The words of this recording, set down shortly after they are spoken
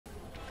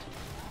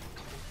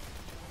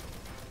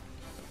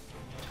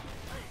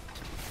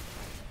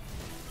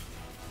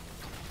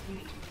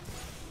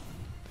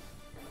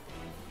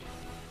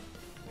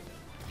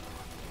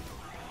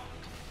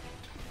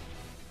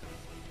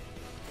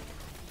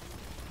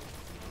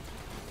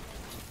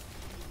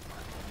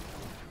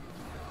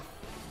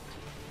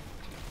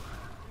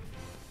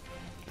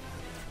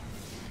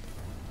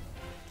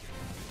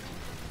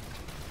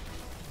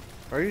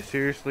Are you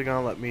seriously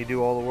gonna let me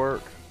do all the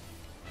work?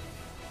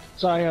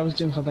 Sorry, I was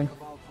doing something.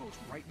 Cabal post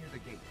right near the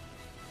gate.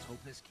 Let's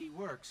hope this key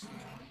works.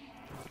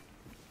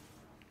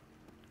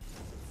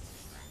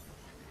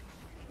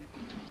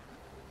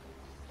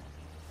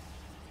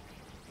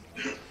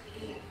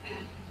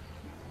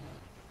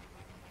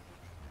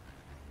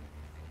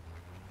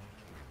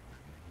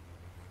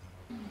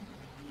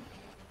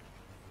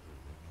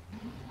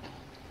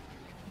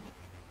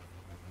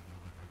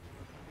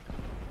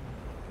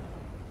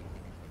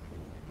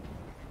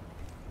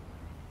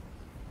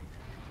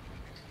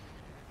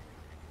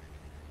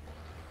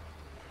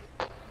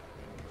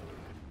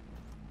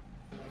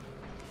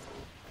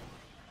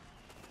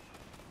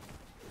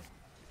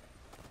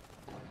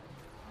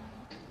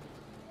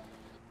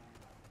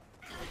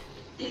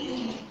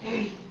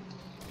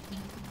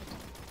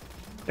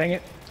 Dang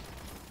it.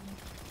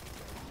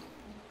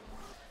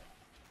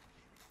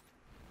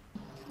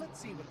 Let's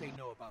see what they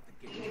know about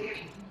the gate.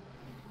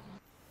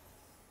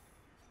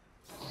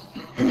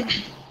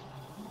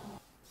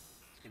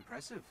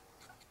 Impressive.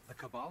 The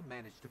Cabal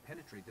managed to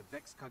penetrate the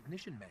Vex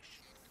cognition mesh.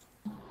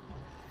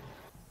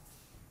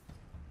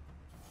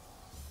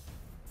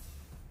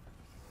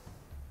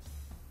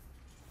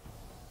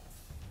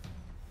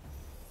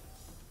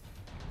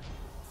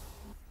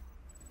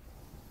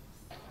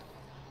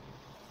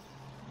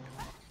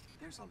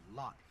 There's a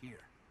lot here.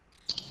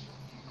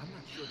 I'm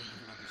not sure they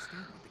even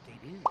understand what the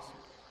gate is.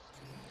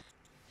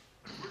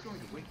 If we're going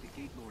to wake the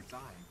Gate Lord's eye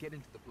and get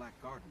into the Black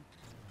Garden,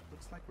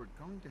 looks like we're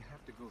going to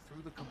have to go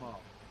through the Cabal.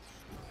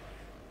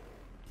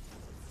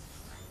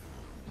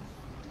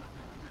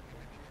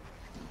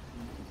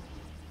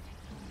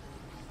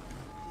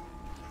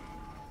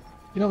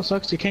 You know what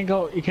sucks? You can't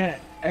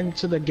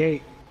enter the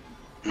gate.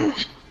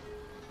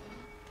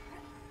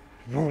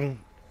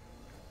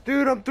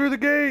 Dude, I'm through the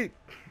gate!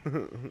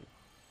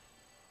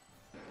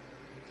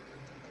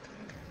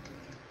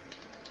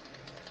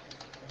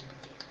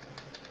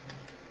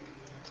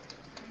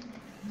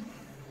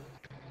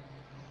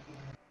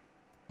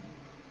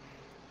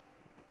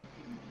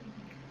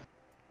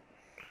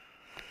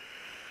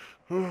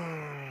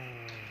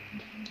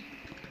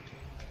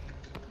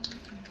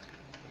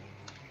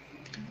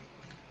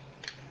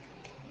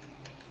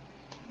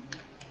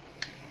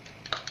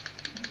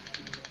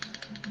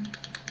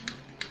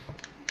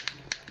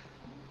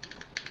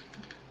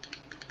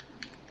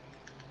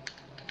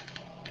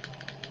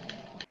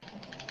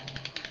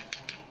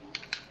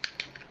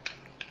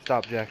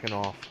 Stop jacking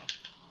off.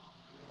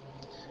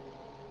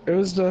 It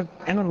was the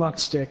analog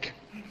stick.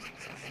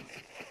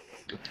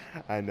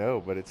 I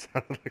know, but it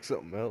sounded like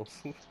something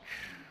else.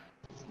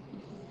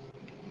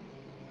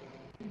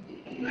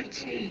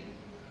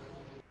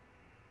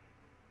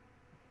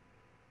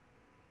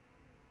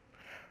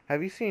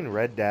 Have you seen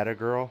Red Data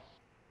Girl?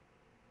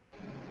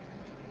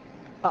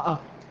 Uh-uh.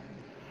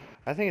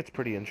 I think it's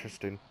pretty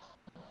interesting.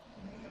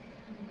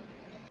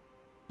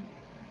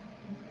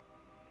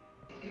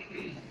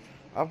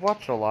 I've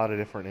watched a lot of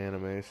different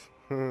animes.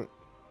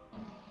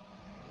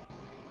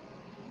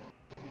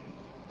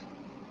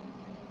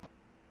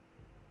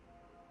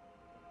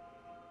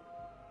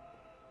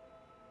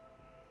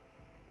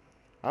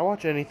 I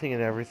watch anything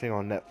and everything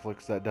on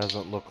Netflix that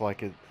doesn't look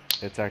like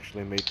it's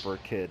actually made for a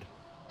kid.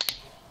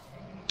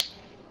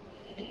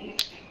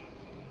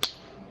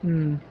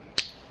 Hmm.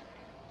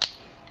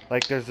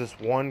 Like, there's this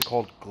one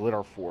called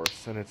Glitter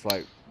Force, and it's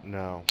like,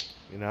 no,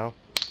 you know?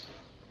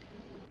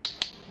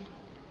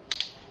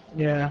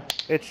 Yeah.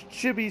 It's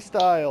chibi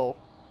style,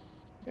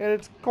 and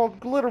it's called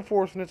Glitter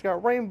Force, and it's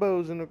got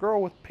rainbows and a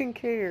girl with pink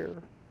hair.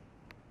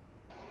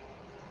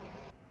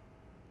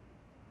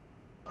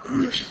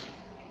 I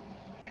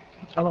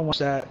don't watch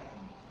that.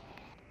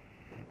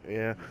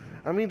 Yeah,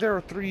 I mean, there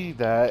are three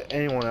that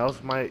anyone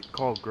else might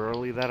call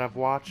girly that I've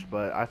watched,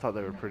 but I thought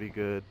they were pretty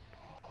good.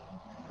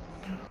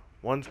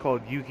 One's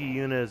called Yuki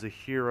Yuna as a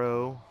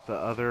Hero, the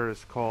other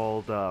is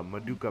called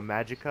Madoka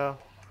Magica,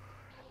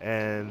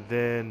 and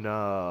then,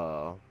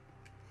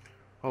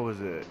 what was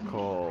it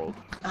called?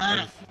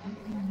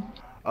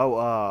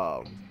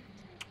 Oh,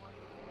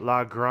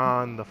 La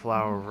Grande, the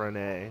Flower of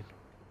Renee.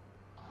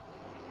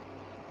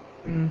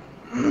 Mm.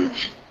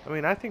 I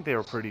mean, I think they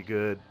were pretty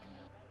good.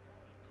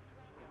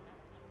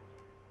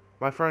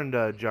 My friend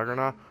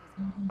Juggernaut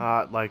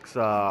likes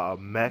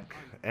mech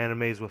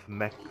animes with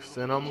mechs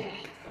in them.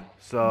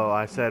 So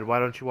I said, why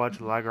don't you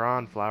watch La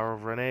Grande, Flower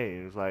of Renee? And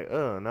he was like,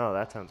 oh, no,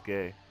 that sounds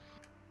gay.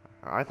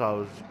 I thought it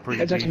was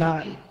pretty It's actually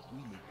decent. not.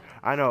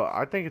 I know,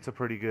 I think it's a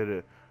pretty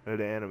good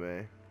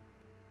anime.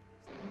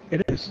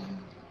 It is.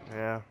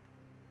 Yeah.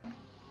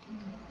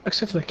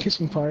 Except for the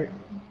kissing part.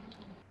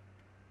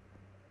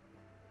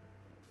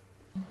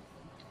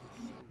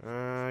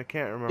 I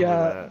can't remember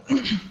Yeah.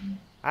 that.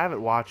 I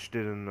haven't watched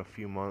it in a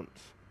few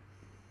months.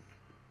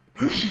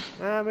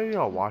 Maybe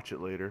I'll watch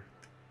it later.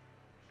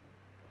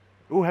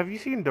 Ooh, have you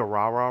seen the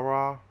Ra Ra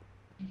Ra?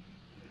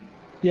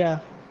 Yeah.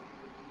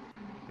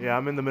 Yeah,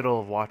 I'm in the middle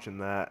of watching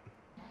that.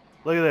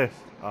 Look at this.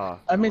 I'm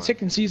never in mind.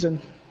 second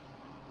season.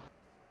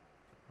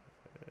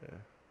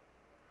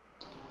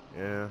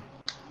 Yeah.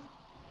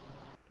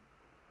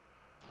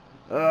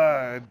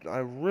 I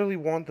really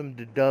want them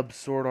to dub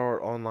Sword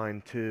Art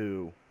Online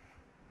too.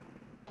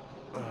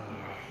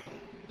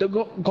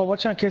 Go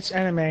watch on Kids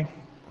Anime.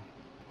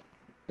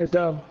 It's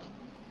dub.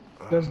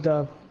 There's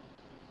dub.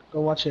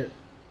 Go watch it.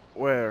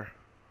 Where?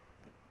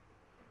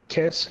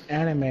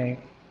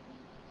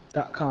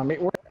 KidsAnime.com.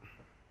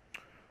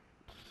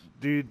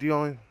 Dude, the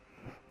only...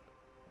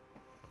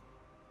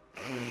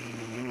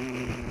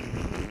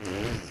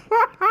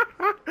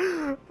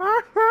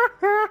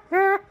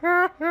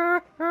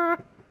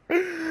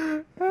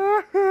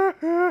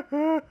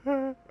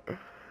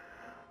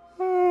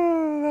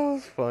 Oh, that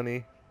was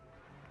funny.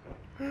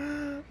 I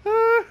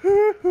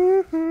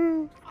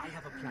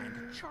have a plan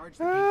to charge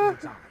the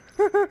Gate's eye.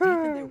 Deep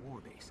in their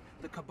warbase,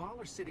 the Cabal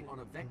are sitting on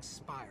a vexed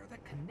spire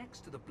that connects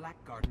to the Black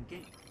Garden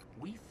Gate.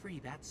 We free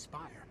that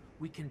spire,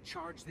 we can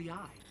charge the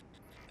eye.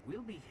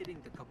 We'll be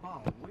hitting the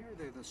Cabal where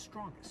they're the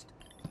strongest.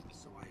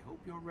 So I hope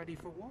you're ready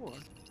for war.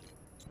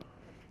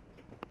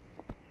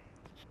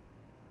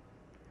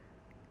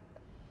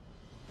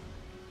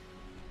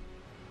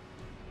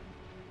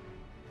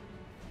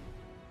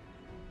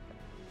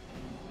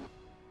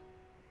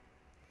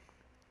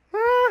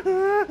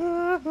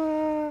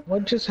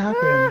 What just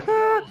happened?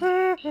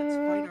 Let's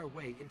fight our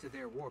way into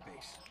their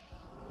warbase.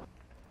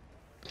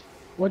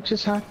 What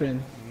just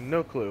happened?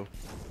 No clue.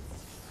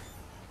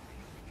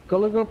 Go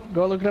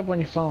look it up on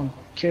your phone.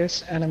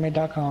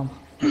 KissAnime.com.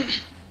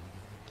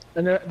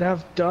 And they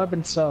have dub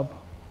and sub.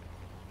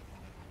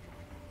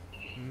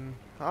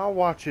 I'll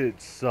watch it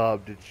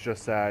subbed, it's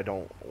just that I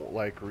don't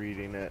like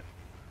reading it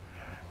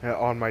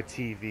on my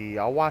TV.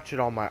 I'll watch it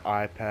on my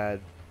iPad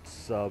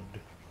subbed,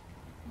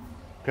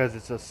 because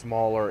it's a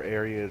smaller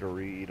area to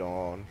read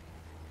on.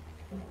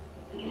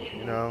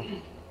 You know?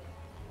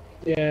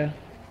 Yeah.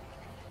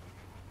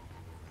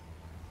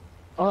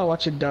 I'll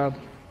watch it dub.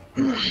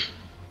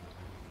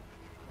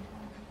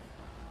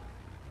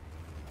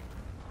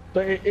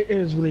 But it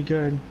is really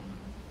good.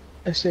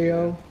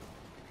 SAO.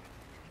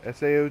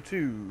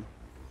 SAO2.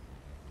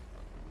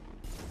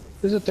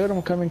 There's a third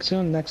one coming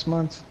soon, next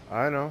month.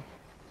 I know.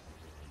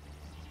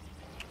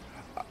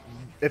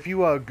 If you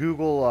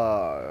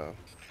Google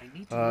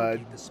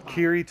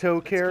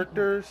Kirito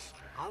characters,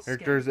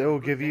 it will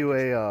give you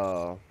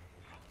a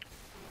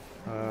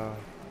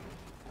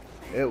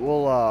it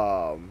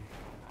will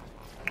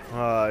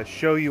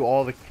show you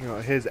all the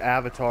his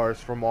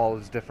avatars from all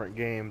his different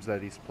games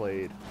that he's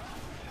played,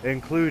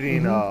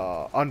 including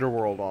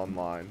Underworld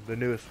Online, the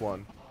newest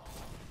one.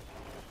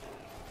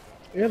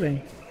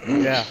 Really?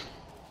 Yeah.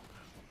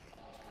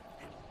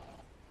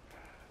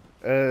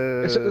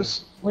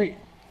 Wait,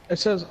 it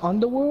says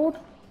Underworld?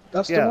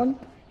 That's the one?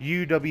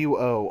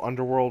 UWO,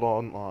 Underworld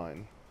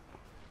Online.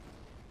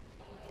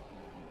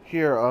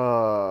 Here,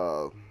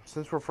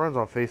 since we're friends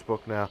on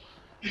Facebook now,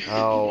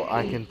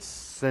 I can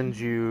send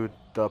you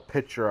the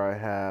picture I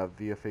have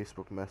via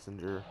Facebook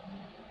Messenger.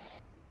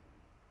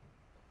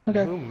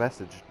 Okay. Who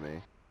messaged me?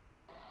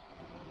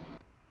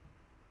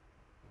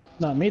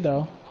 Not me,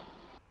 though.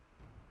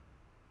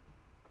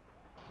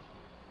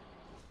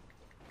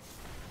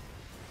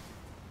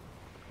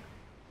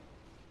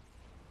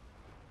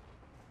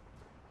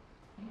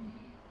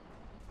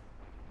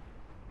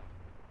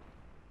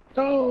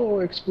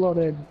 Oh,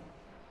 exploded.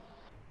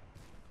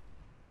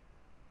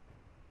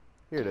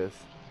 Here it is.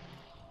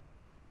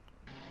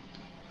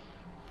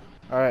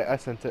 Alright, I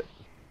sent it.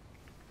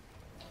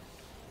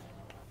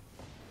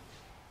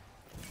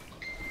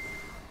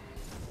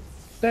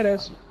 That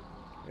is.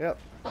 Yep.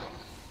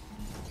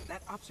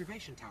 That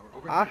observation tower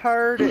over I there.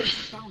 heard it.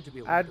 It's bound to be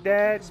a I way to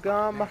locate the spire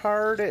dadgum next.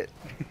 heard it.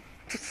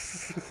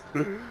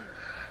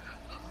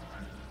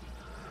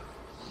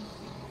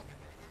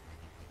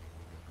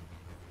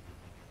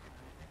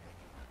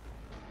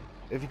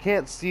 If you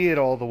can't see it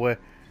all the way,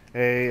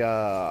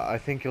 I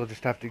think you'll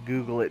just have to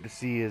Google it to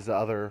see his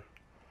other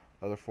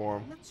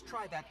form. Let's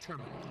try that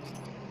terminal.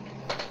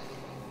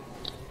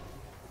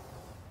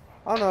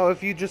 I don't know,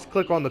 if you just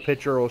click on the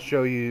picture, it'll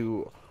show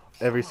you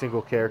every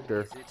single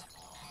character. Is it?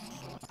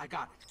 I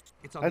got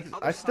it. It's on the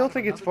other I still side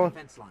think of it's another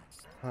fun. defense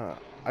line.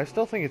 I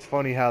still think it's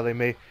funny how they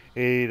made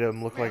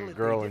him look like Well, a if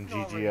girl they in didn't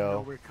already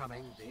know GGO. we're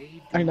coming,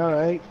 they'd I know,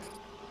 right?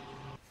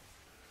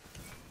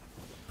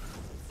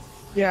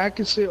 Yeah, I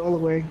can see it all the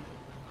way.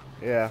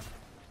 Yeah.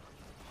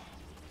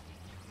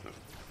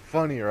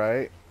 Funny,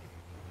 right?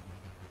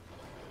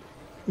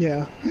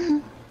 Yeah.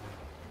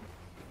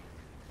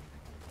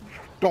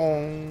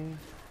 Dong.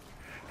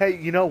 Hey,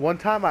 you know, one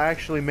time I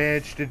actually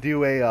managed to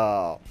do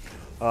a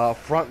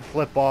front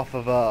flip off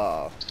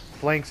of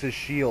Flanks'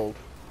 shield.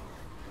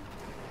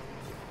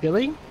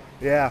 Really?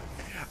 Yeah,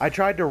 I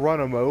tried to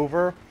run him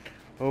over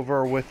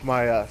with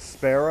my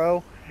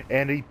Sparrow,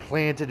 and he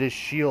planted his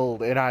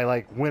shield, and I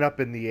like went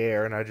up in the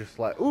air, and I just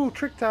like, ooh,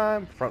 trick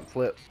time, front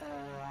flip.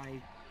 I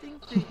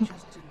think they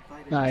just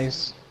invited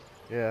Nice.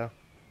 Yeah.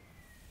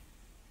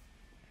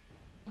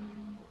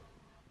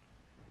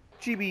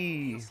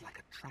 GB. Feels like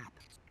a trap.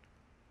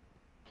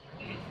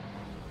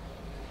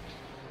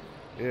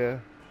 Yeah.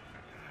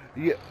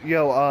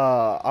 Yo,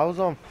 I was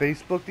on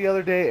Facebook the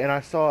other day, and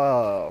I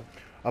saw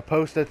a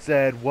post that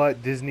said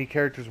what Disney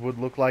characters would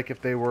look like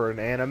if they were an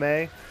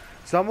anime.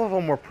 Some of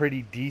them were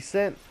pretty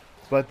decent,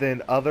 but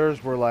then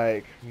others were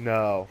like,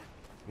 no,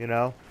 you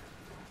know,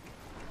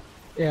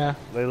 Yeah.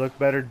 they look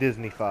better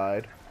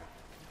Disney-fied.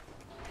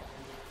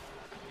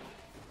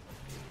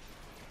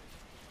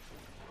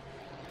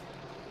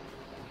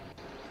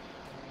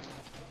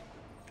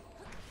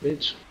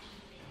 Bitch.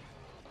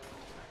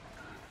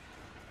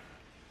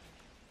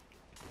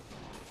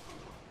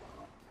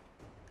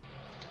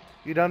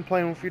 You done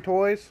playing with your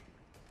toys?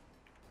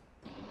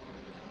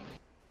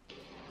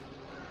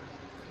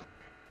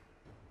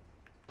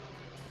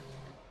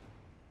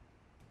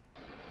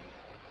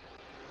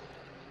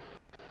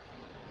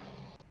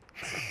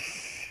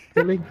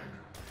 Really?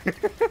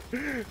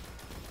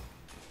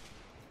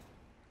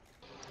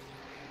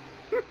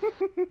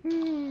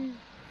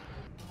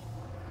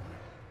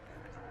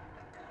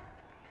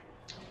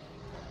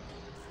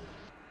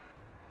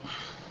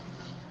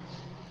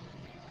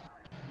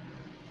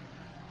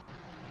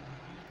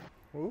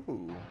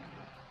 Ooh.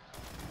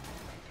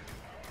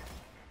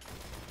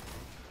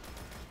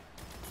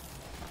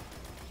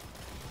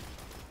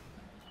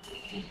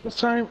 This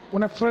time,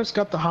 when I first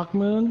got the Hawk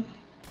Moon,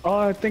 all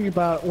I think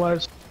about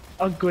was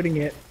upgrading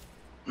it.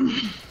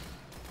 I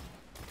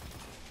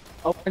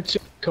went to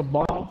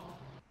Cabal,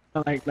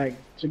 like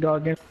to go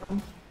against them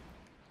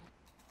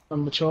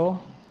on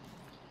patrol.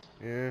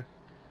 Yeah.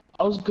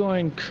 I was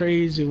going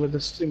crazy with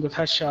this thing with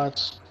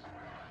headshots.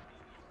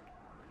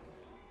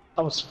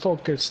 I was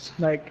focused.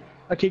 Like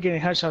I keep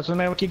getting headshots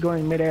and I would keep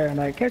going midair and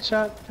like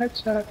headshot,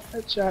 headshot,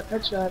 headshot,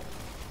 headshot.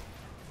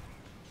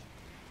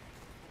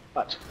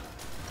 Watch.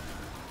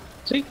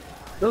 See?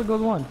 There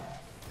goes one.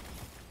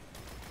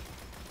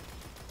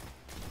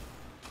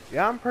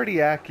 Yeah, I'm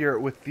pretty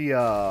accurate with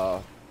the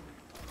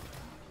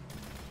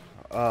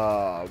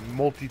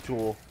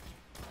multi-tool.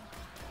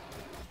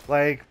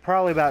 Like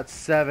probably about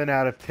 7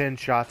 out of 10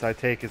 shots I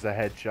take is a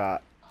headshot.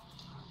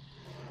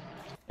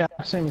 Yeah,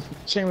 same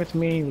with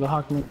me with the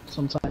Hawkman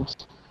sometimes.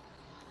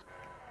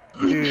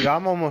 Dude,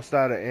 I'm almost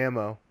out of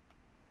ammo.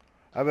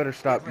 I better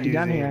stop Get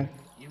down using. here.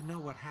 You know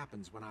what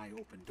happens when I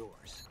open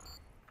doors.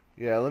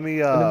 Yeah, let me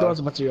The door's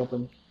about to be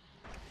open.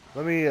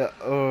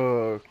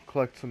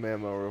 collect some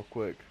ammo real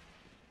quick.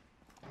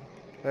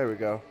 There we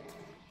go.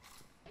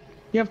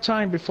 You have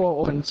time before it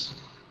opens.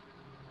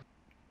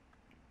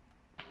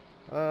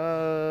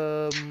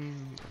 More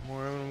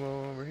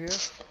ammo over here.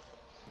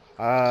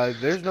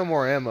 There's no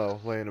more ammo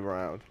laying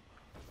around.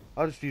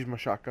 I'll just use my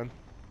shotgun.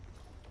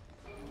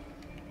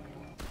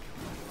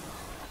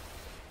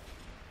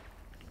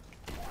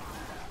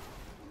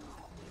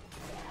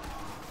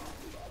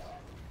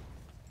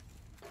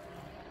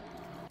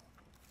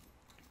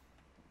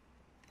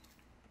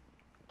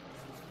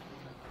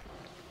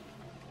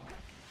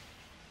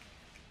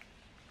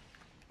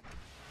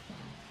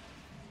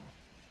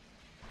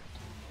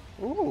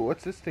 Ooh,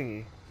 what's this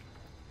thingy?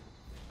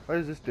 What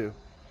does this do?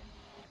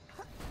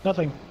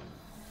 Nothing.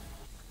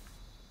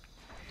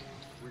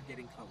 We're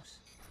getting close.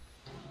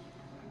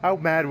 How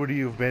mad would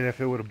you have been if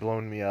it would have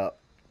blown me up?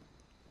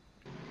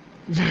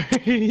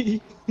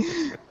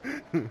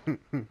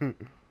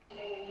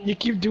 You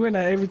keep doing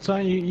that every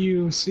time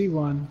you see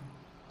one.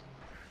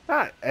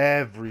 Not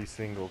every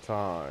single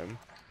time.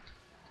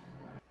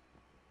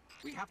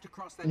 We have to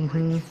cross that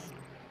bridge.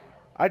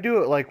 I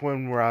do it like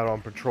when we're out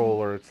on patrol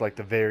or it's like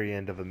the very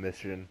end of a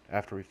mission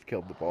after we've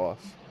killed the boss.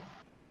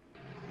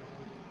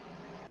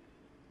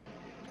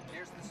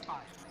 There's the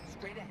spire.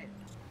 Straight ahead.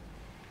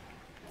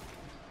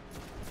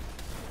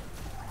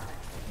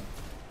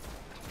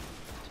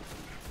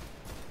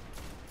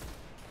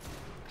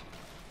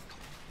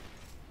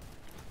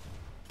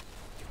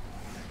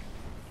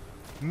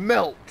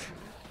 Melt!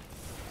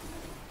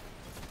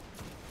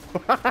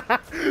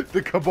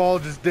 The Cabal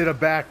just did a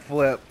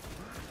backflip.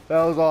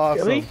 That was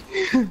awesome. Really?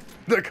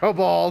 The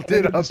Cabal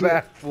did a didn't see it.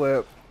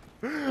 backflip.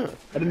 I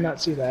did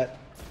not see that.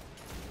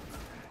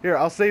 Here,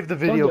 I'll save the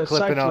video Don't do a clip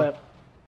side and I'll... flip.